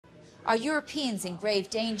Are Europeans in grave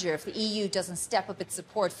danger if the EU doesn't step up its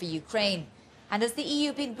support for Ukraine? And has the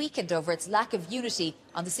EU been weakened over its lack of unity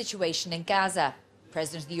on the situation in Gaza?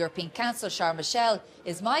 President of the European Council, Michel,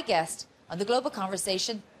 is my guest on the Global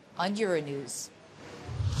Conversation on Euronews.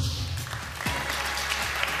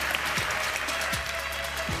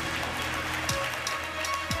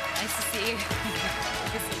 Nice to see you.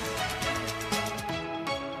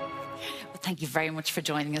 Well, thank you very much for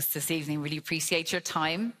joining us this evening. Really appreciate your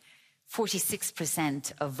time.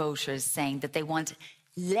 46% of voters saying that they want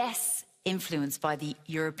less influence by the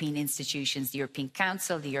European institutions, the European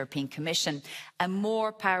Council, the European Commission, and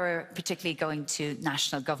more power, particularly going to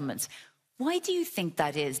national governments. Why do you think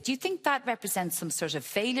that is? Do you think that represents some sort of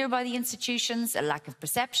failure by the institutions, a lack of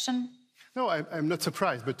perception? No, I'm not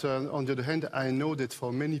surprised, but on the other hand, I know that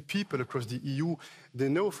for many people across the EU, they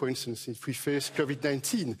know, for instance, if we face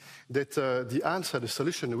COVID-19, that the answer, the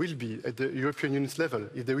solution will be at the European Union's level.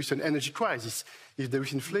 If there is an energy crisis, if there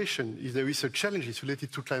is inflation, if there is a challenges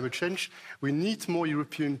related to climate change, we need more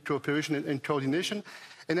European cooperation and coordination.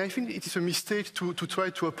 And I think it is a mistake to try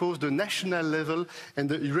to oppose the national level and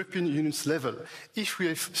the European Union's level. If we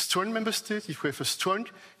have strong member states, if we have a strong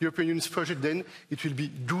European Union's project, then it will be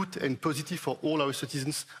good and positive for all our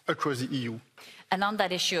citizens across the EU. And on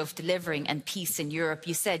that issue of delivering and peace in Europe,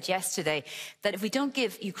 you said yesterday that if we don't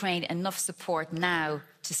give Ukraine enough support now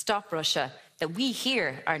to stop Russia, that we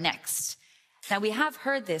here are next. Now, we have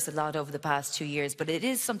heard this a lot over the past 2 years, but it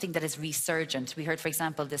is something that is resurgent. We heard, for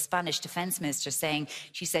example, the Spanish defence minister saying,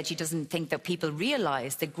 she said she doesn't think that people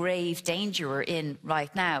realise the grave danger we're in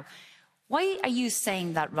right now. Why are you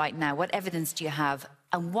saying that right now? What evidence do you have?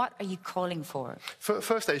 And what are you calling for?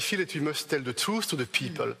 First, I feel that we must tell the truth to the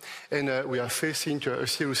people. And we are facing a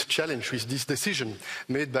serious challenge with this decision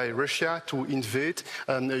made by Russia to invade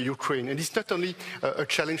Ukraine. And it's not only a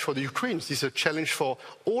challenge for the Ukrainians, it's a challenge for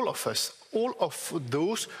all of us. All of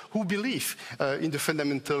those who believe in the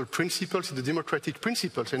fundamental principles, in the democratic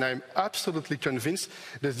principles. And I'm absolutely convinced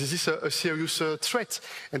that this is a serious threat.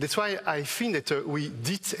 And that's why I think that we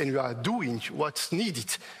did and we are doing what's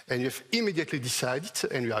needed. And we have immediately decided,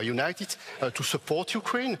 and we are united, to support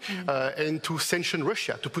Ukraine and to sanction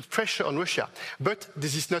Russia, to put pressure on Russia. But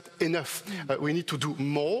this is not enough. We need to do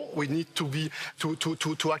more. We need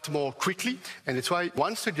to act more quickly. And that's why,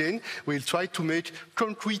 once again, we'll try to make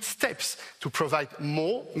concrete steps to provide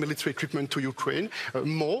more military equipment to Ukraine,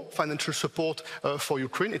 more financial support for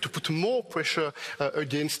Ukraine, and to put more pressure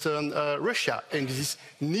against Russia. And this is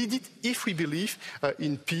needed if we believe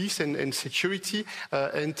in peace and security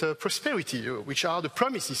and prosperity, which are the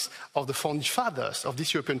promises of the founding fathers of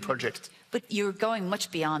this European project. But you're going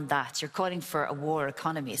much beyond that. You're calling for a war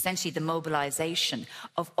economy, essentially the mobilisation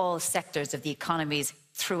of all sectors of the economies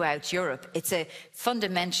throughout Europe. It's a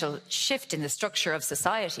fundamental shift in the structure of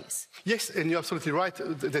societies. Yes, and you're absolutely right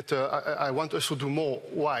that I want us to do more.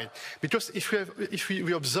 Why? Because if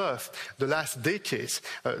we observe the last decades,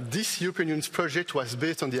 this European Union's project was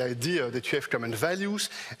based on the idea that you have common values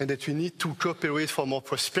and that we need to cooperate for more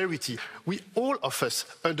prosperity. We, all of us,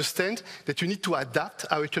 understand that we need to adapt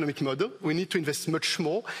our economic model. We need to invest much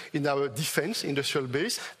more in our defense industrial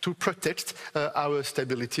base to protect our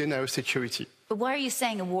stability and our security. But why are you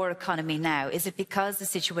saying a war economy now? Is it because the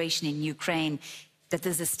situation in Ukraine, that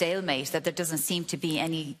there's a stalemate, that there doesn't seem to be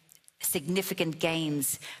any significant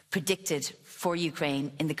gains predicted for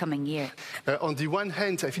Ukraine in the coming year? On the one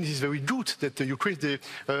hand, I think it is very good that the Ukraine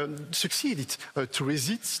succeeded to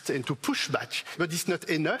resist and to push back, but it's not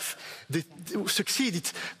enough. They succeeded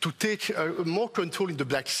to take more control in the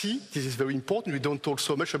Black Sea. This is very important. We don't talk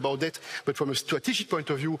so much about that, but from a strategic point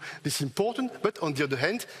of view, this is important. But on the other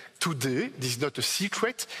hand, today, this is not a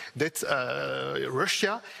secret that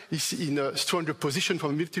Russia is in a stronger position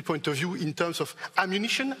from a military point of view in terms of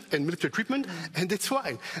ammunition and military equipment, and that's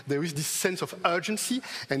why there is this sense of urgency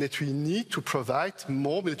and that we need to provide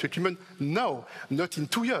more military equipment now, not in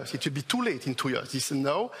 2 years. It will be too late in 2 years. This is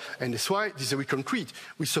now, and that's why this is very concrete.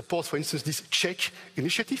 We support, for instance, this Czech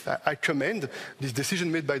initiative. I commend this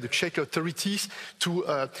decision made by the Czech authorities to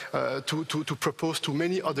propose to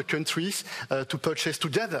many other countries to purchase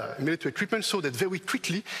together military equipment so that very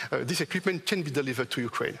quickly this equipment can be delivered to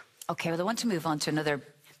Ukraine. Okay, well, I want to move on to another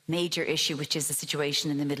major issue, which is the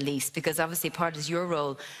situation in the Middle East, because obviously part of your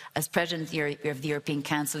role as President of the European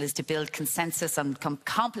Council is to build consensus on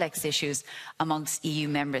complex issues amongst EU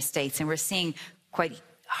member states. And we're seeing quite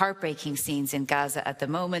heartbreaking scenes in Gaza at the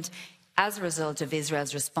moment as a result of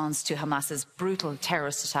Israel's response to Hamas's brutal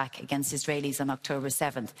terrorist attack against Israelis on October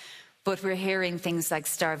 7th. But we're hearing things like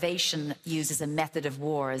starvation used as a method of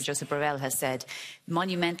war, as Josep Borrell has said,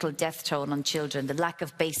 monumental death toll on children, the lack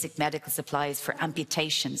of basic medical supplies for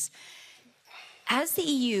amputations. Has the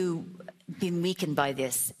EU been weakened by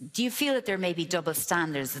this? Do you feel that there may be double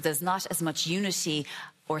standards, that there's not as much unity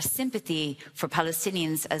or sympathy for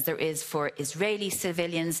Palestinians as there is for Israeli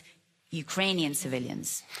civilians, Ukrainian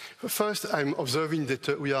civilians? First, I'm observing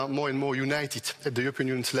that we are more and more united at the European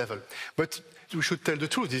Union's level. But we should tell the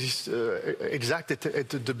truth. This is exact at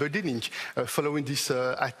the beginning. Following this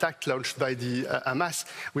attack launched by the Hamas,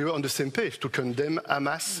 we were on the same page to condemn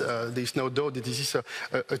Hamas. There is no doubt that this is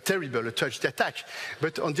a terrible, a tragic attack.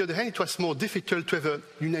 But on the other hand, it was more difficult to have a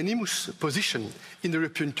unanimous position in the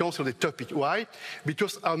European Council on the topic. Why?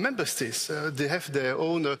 Because our member states, they have their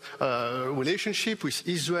own relationship with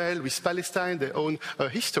Israel, with Palestine, their own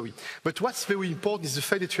history. But what's very important is the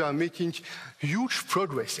fact that we are making huge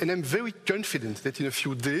progress. And I'm very confident that in a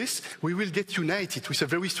few days we will get united with a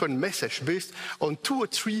very strong message based on 2 or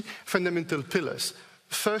 3 fundamental pillars.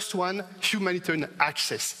 First one, humanitarian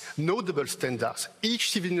access, no double standards.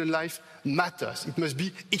 Each civilian life matters. It must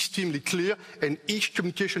be extremely clear, and each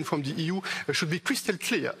communication from the EU should be crystal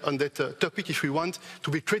clear on that topic if we want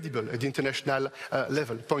to be credible at the international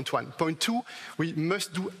level. Point 1. Point 2, we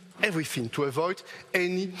must do everything to avoid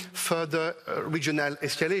any further regional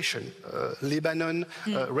escalation. Lebanon,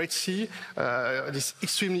 Red Sea, it is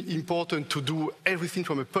extremely important to do everything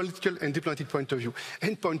from a political and diplomatic point of view.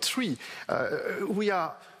 And point 3, we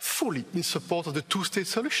are fully in support of the two-state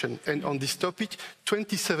solution. And on this topic,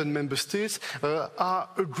 27 member states are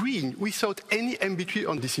agreeing without any ambiguity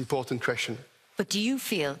on this important question. But do you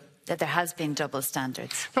feel that there has been double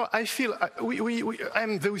standards? No, I feel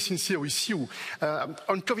I'm very sincere with you.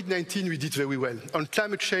 On COVID-19, we did very well. On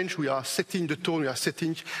climate change, we are setting the tone, we are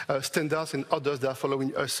setting standards, and others that are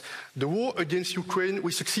following us. The war against Ukraine,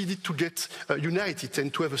 we succeeded to get united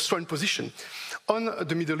and to have a strong position. On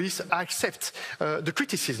the Middle East, I accept the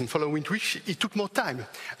criticism following which it took more time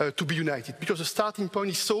to be united, because the starting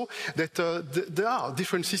point is so that there are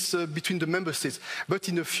differences between the member states. But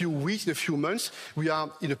in a few weeks, in a few months, we are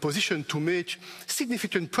in a position to make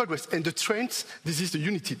significant progress. And the trends, this is the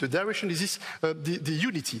unity. The direction, this is the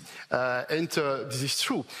unity. And this is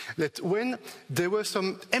true, that when there were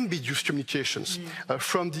some ambiguous communications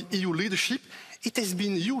from the EU leadership, it has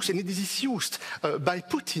been used, and it is used by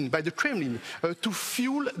Putin, by the Kremlin, to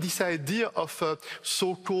fuel this idea of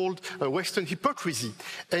so-called Western hypocrisy.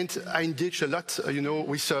 And I engage a lot,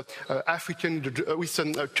 with with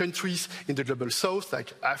some countries in the global south,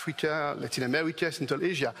 like Africa, Latin America, Central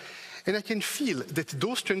Asia. And I can feel that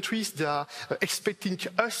those countries, they are expecting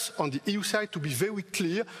us on the EU side to be very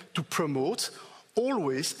clear, to promote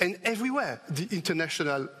always and everywhere the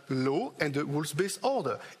international law and the rules-based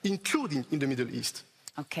order, including in the Middle East.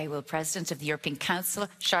 Okay, well, President of the European Council,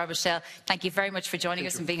 Charles Michel, thank you very much for joining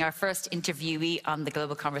us and being our first interviewee on the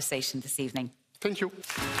Global Conversation this evening. Thank you.